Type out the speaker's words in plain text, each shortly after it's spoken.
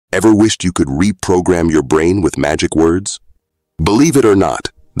Ever wished you could reprogram your brain with magic words? Believe it or not,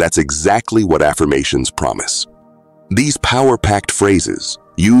 that's exactly what affirmations promise. These power-packed phrases,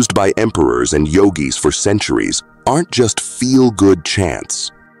 used by emperors and yogis for centuries, aren't just feel-good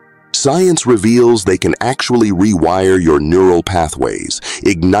chants. Science reveals they can actually rewire your neural pathways,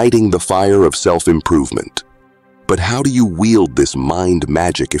 igniting the fire of self-improvement. But how do you wield this mind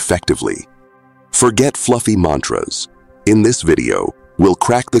magic effectively? Forget fluffy mantras. In this video, we'll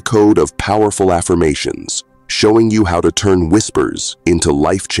crack the code of powerful affirmations, showing you how to turn whispers into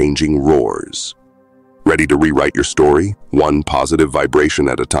life-changing roars. Ready to rewrite your story, one positive vibration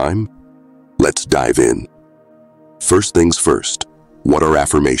at a time? Let's dive in. First things first, what are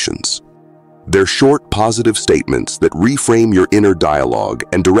affirmations? They're short, positive statements that reframe your inner dialogue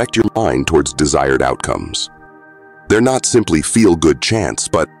and direct your mind towards desired outcomes. They're not simply feel-good chants,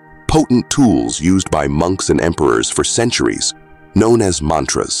 but potent tools used by monks and emperors for centuries, known as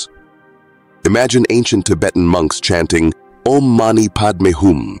mantras. Imagine ancient Tibetan monks chanting Om Mani Padme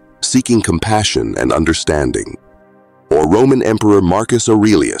Hum, seeking compassion and understanding. Or Roman Emperor Marcus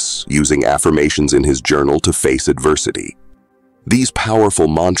Aurelius using affirmations in his journal to face adversity. These powerful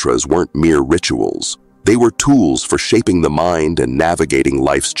mantras weren't mere rituals. They were tools for shaping the mind and navigating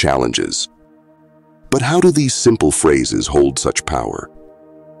life's challenges. But how do these simple phrases hold such power?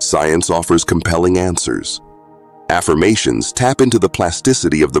 Science offers compelling answers. Affirmations tap into the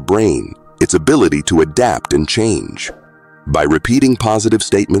plasticity of the brain, its ability to adapt and change. By repeating positive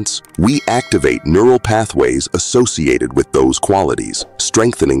statements, we activate neural pathways associated with those qualities,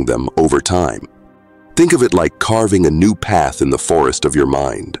 strengthening them over time. Think of it like carving a new path in the forest of your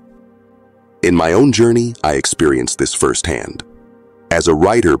mind. In my own journey, I experienced this firsthand. As a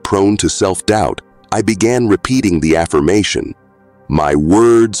writer prone to self-doubt, I began repeating the affirmation, "My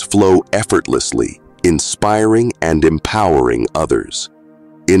words flow effortlessly, inspiring and empowering others."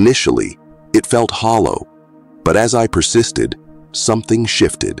 Initially, it felt hollow, but as I persisted, something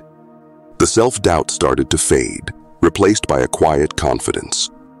shifted. The self-doubt started to fade, replaced by a quiet confidence.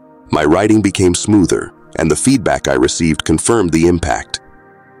 My writing became smoother, and the feedback I received confirmed the impact.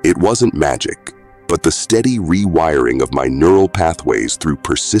 It wasn't magic, but the steady rewiring of my neural pathways through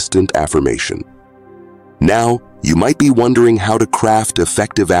persistent affirmation. Now, you might be wondering how to craft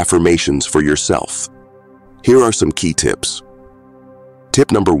effective affirmations for yourself. Here are some key tips.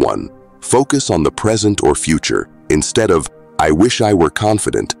 Tip number 1, focus on the present or future. Instead of, "I wish I were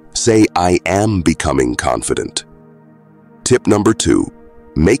confident," say, "I am becoming confident." Tip number 2,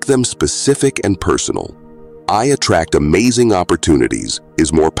 make them specific and personal. "I attract amazing opportunities"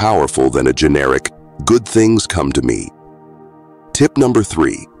 is more powerful than a generic, "good things come to me." Tip number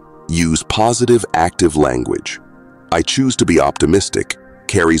 3, use positive, active language. "I choose to be optimistic"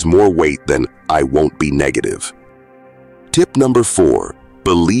 carries more weight than "I won't be negative." Tip number 4,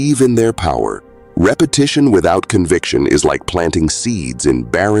 believe in their power. Repetition without conviction is like planting seeds in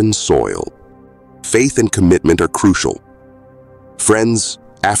barren soil. Faith and commitment are crucial. Friends,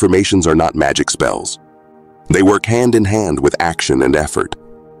 affirmations are not magic spells. They work hand in hand with action and effort.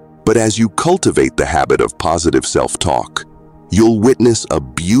 But as you cultivate the habit of positive self-talk, you'll witness a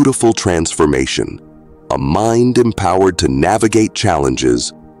beautiful transformation, a mind empowered to navigate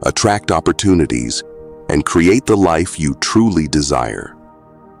challenges, attract opportunities, and create the life you truly desire.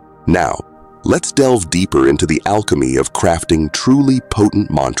 Now, let's delve deeper into the alchemy of crafting truly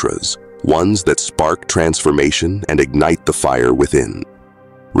potent mantras, ones that spark transformation and ignite the fire within.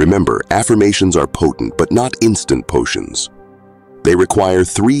 Remember, affirmations are potent but not instant potions. They require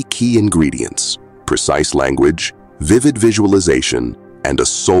 3 key ingredients: precise language, vivid visualization, and a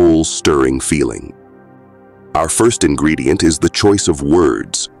soul-stirring feeling. Our first ingredient is the choice of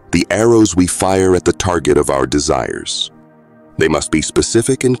words, the arrows we fire at the target of our desires. They must be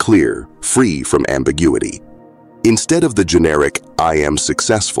specific and clear, free from ambiguity. Instead of the generic, "I am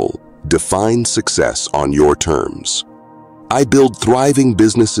successful," define success on your terms. "I build thriving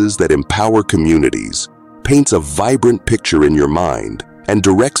businesses that empower communities," paints a vibrant picture in your mind and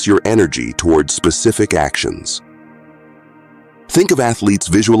directs your energy towards specific actions. Think of athletes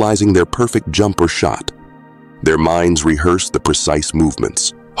visualizing their perfect jump or shot. Their minds rehearse the precise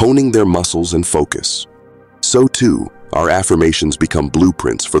movements, honing their muscles and focus. So too, our affirmations become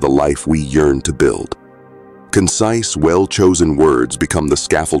blueprints for the life we yearn to build. Concise, well-chosen words become the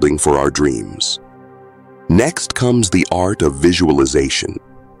scaffolding for our dreams. Next comes the art of visualization,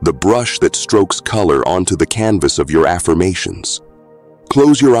 the brush that strokes color onto the canvas of your affirmations.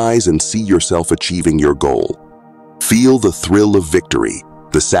 Close your eyes and see yourself achieving your goal. Feel the thrill of victory,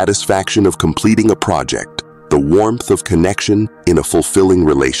 the satisfaction of completing a project, the warmth of connection in a fulfilling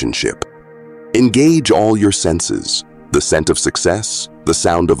relationship. Engage all your senses. The scent of success, the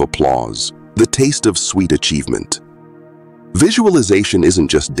sound of applause, the taste of sweet achievement. Visualization isn't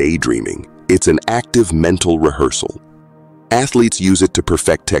just daydreaming, it's an active mental rehearsal. Athletes use it to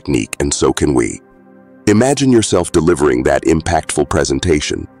perfect technique, and so can we. Imagine yourself delivering that impactful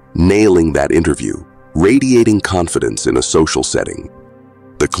presentation, nailing that interview, radiating confidence in a social setting.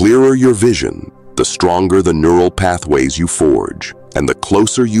 The clearer your vision, the stronger the neural pathways you forge, and the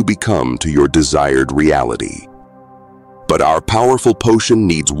closer you become to your desired reality. But our powerful potion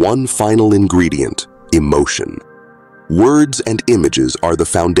needs one final ingredient: emotion. Words and images are the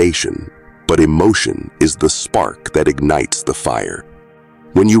foundation, but emotion is the spark that ignites the fire.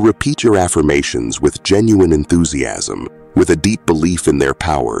 When you repeat your affirmations with genuine enthusiasm, with a deep belief in their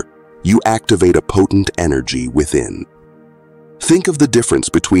power, you activate a potent energy within. Think of the difference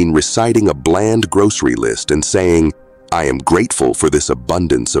between reciting a bland grocery list and saying, "I am grateful for this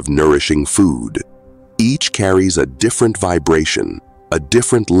abundance of nourishing food." Each carries a different vibration, a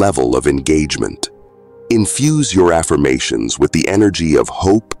different level of engagement. Infuse your affirmations with the energy of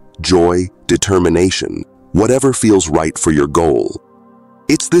hope, joy, determination, whatever feels right for your goal.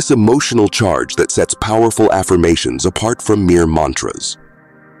 It's this emotional charge that sets powerful affirmations apart from mere mantras.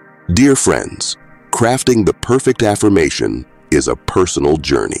 Dear friends, crafting the perfect affirmation is a personal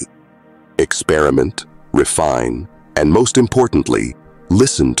journey. Experiment, refine, and most importantly,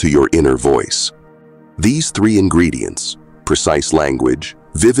 listen to your inner voice. These three ingredients, precise language,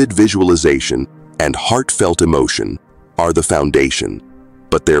 vivid visualization, and heartfelt emotion, are the foundation,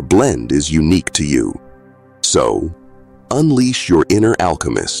 but their blend is unique to you. So, unleash your inner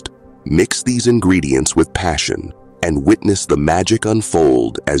alchemist, mix these ingredients with passion, and witness the magic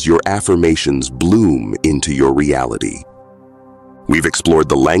unfold as your affirmations bloom into your reality. We've explored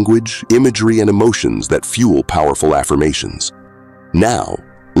the language, imagery, and emotions that fuel powerful affirmations. Now,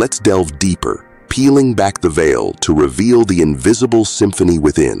 let's delve deeper, peeling back the veil to reveal the invisible symphony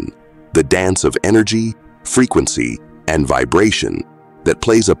within, the dance of energy, frequency, and vibration that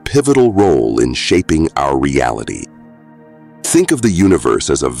plays a pivotal role in shaping our reality. Think of the universe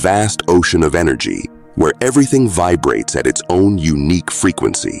as a vast ocean of energy where everything vibrates at its own unique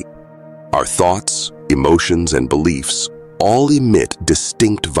frequency. Our thoughts, emotions, and beliefs all emit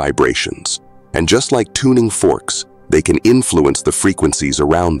distinct vibrations, and just like tuning forks, they can influence the frequencies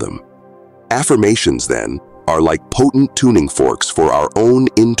around them. Affirmations, then, are like potent tuning forks for our own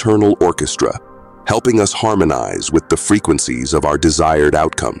internal orchestra, helping us harmonize with the frequencies of our desired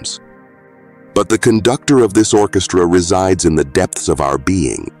outcomes. But the conductor of this orchestra resides in the depths of our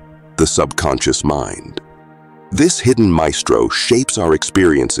being, the subconscious mind. This hidden maestro shapes our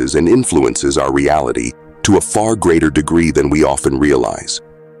experiences and influences our reality to a far greater degree than we often realize.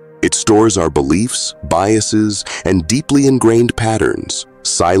 It stores our beliefs, biases, and deeply ingrained patterns,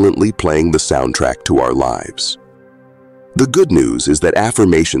 silently playing the soundtrack to our lives. The good news is that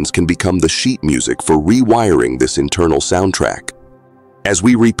affirmations can become the sheet music for rewiring this internal soundtrack. As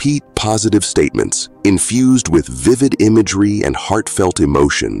we repeat positive statements, infused with vivid imagery and heartfelt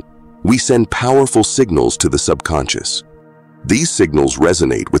emotion, we send powerful signals to the subconscious. These signals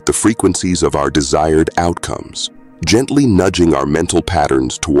resonate with the frequencies of our desired outcomes, gently nudging our mental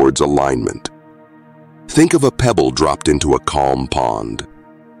patterns towards alignment. Think of a pebble dropped into a calm pond.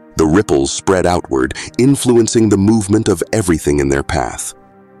 The ripples spread outward, influencing the movement of everything in their path.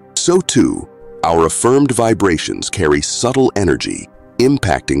 So too, our affirmed vibrations carry subtle energy,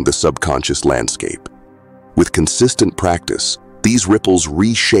 impacting the subconscious landscape. With consistent practice, these ripples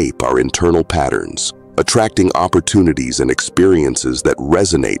reshape our internal patterns, attracting opportunities and experiences that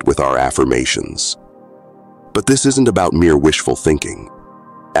resonate with our affirmations. But this isn't about mere wishful thinking.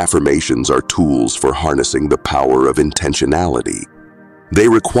 Affirmations are tools for harnessing the power of intentionality. They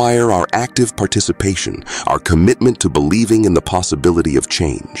require our active participation, our commitment to believing in the possibility of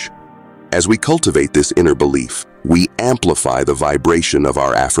change. As we cultivate this inner belief, we amplify the vibration of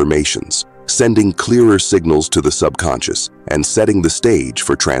our affirmations, sending clearer signals to the subconscious and setting the stage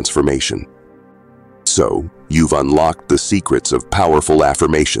for transformation. So, you've unlocked the secrets of powerful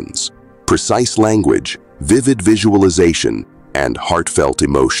affirmations, precise language, vivid visualization, and heartfelt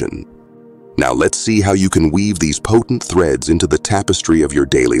emotion. Now let's see how you can weave these potent threads into the tapestry of your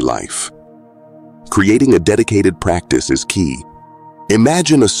daily life. Creating a dedicated practice is key.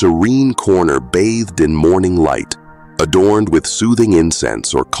 Imagine a serene corner bathed in morning light, adorned with soothing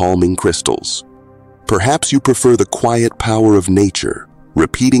incense or calming crystals. Perhaps you prefer the quiet power of nature,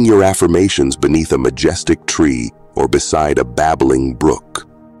 repeating your affirmations beneath a majestic tree or beside a babbling brook.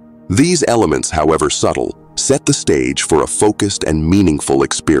 These elements, however subtle, set the stage for a focused and meaningful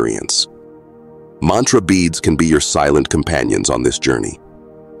experience. Mantra beads can be your silent companions on this journey.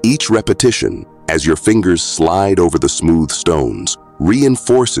 Each repetition, as your fingers slide over the smooth stones,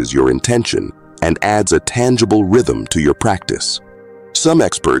 reinforces your intention and adds a tangible rhythm to your practice. Some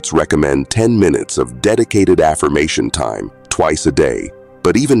experts recommend 10 minutes of dedicated affirmation time twice a day,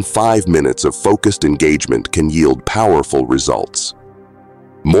 but even 5 minutes of focused engagement can yield powerful results.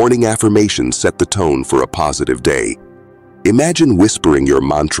 Morning affirmations set the tone for a positive day. Imagine whispering your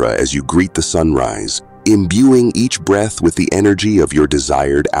mantra as you greet the sunrise, imbuing each breath with the energy of your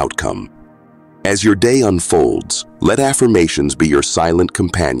desired outcome. As your day unfolds, let affirmations be your silent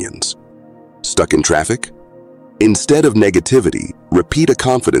companions. Stuck in traffic? Instead of negativity, repeat a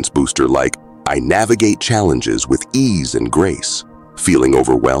confidence booster like, "I navigate challenges with ease and grace." Feeling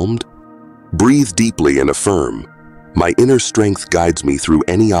overwhelmed? Breathe deeply and affirm, "My inner strength guides me through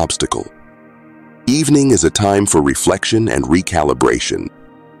any obstacle." Evening is a time for reflection and recalibration.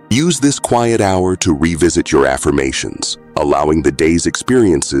 Use this quiet hour to revisit your affirmations, allowing the day's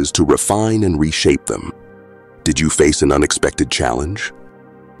experiences to refine and reshape them. Did you face an unexpected challenge?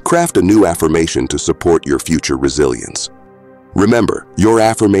 Craft a new affirmation to support your future resilience. Remember, your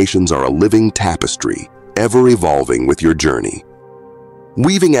affirmations are a living tapestry, ever evolving with your journey.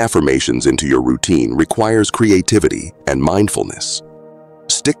 Weaving affirmations into your routine requires creativity and mindfulness.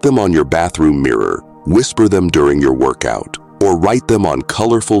 Stick them on your bathroom mirror, whisper them during your workout, or write them on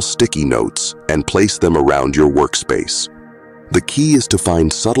colorful sticky notes and place them around your workspace. The key is to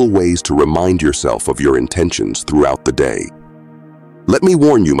find subtle ways to remind yourself of your intentions throughout the day. Let me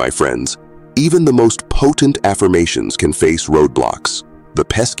warn you, my friends, even the most potent affirmations can face roadblocks, the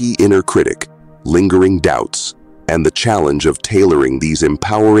pesky inner critic, lingering doubts, and the challenge of tailoring these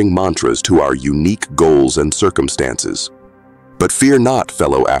empowering mantras to our unique goals and circumstances. But fear not,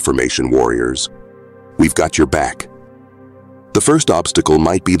 fellow affirmation warriors. We've got your back. The first obstacle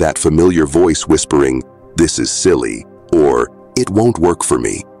might be that familiar voice whispering, "This is silly," or "It won't work for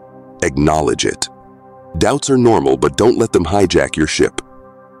me." Acknowledge it. Doubts are normal, but don't let them hijack your ship.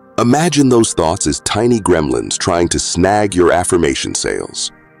 Imagine those thoughts as tiny gremlins trying to snag your affirmation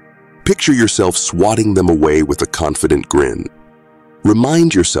sails. Picture yourself swatting them away with a confident grin.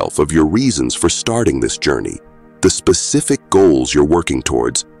 Remind yourself of your reasons for starting this journey, the specific goals you're working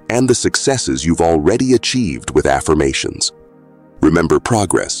towards, and the successes you've already achieved with affirmations. Remember,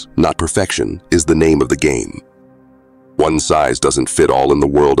 progress, not perfection, is the name of the game. One size doesn't fit all in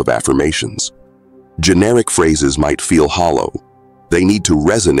the world of affirmations. Generic phrases might feel hollow. They need to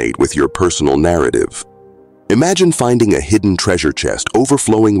resonate with your personal narrative. Imagine finding a hidden treasure chest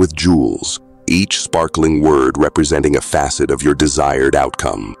overflowing with jewels, each sparkling word representing a facet of your desired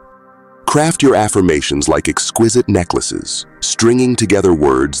outcome. Craft your affirmations like exquisite necklaces, stringing together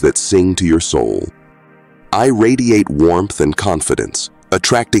words that sing to your soul. "I radiate warmth and confidence,"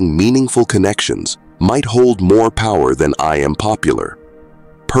 attracting meaningful connections, might hold more power than "I am popular."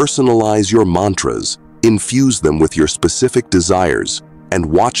 Personalize your mantras, infuse them with your specific desires, and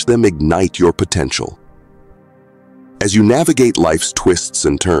watch them ignite your potential. As you navigate life's twists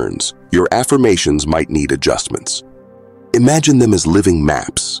and turns, your affirmations might need adjustments. Imagine them as living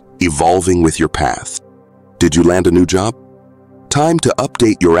maps, evolving with your path. Did you land a new job? Time to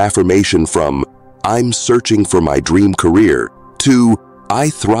update your affirmation from "I'm searching for my dream career" to "I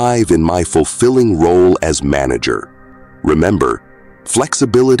thrive in my fulfilling role as manager." Remember,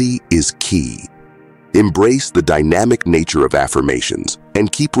 flexibility is key. Embrace the dynamic nature of affirmations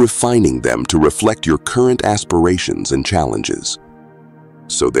and keep refining them to reflect your current aspirations and challenges.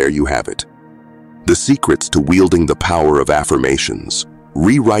 So there you have it. The secrets to wielding the power of affirmations,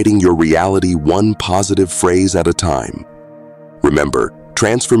 rewriting your reality one positive phrase at a time. Remember,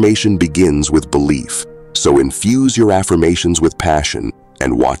 transformation begins with belief, so infuse your affirmations with passion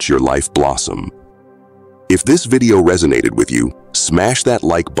and watch your life blossom. If this video resonated with you, smash that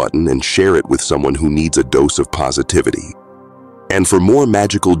like button and share it with someone who needs a dose of positivity. And for more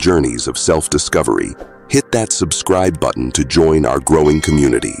magical journeys of self-discovery, hit that subscribe button to join our growing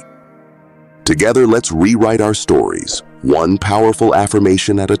community. Together, let's rewrite our stories, one powerful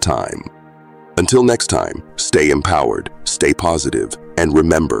affirmation at a time. Until next time, stay empowered, stay positive, and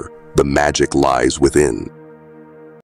remember, the magic lies within.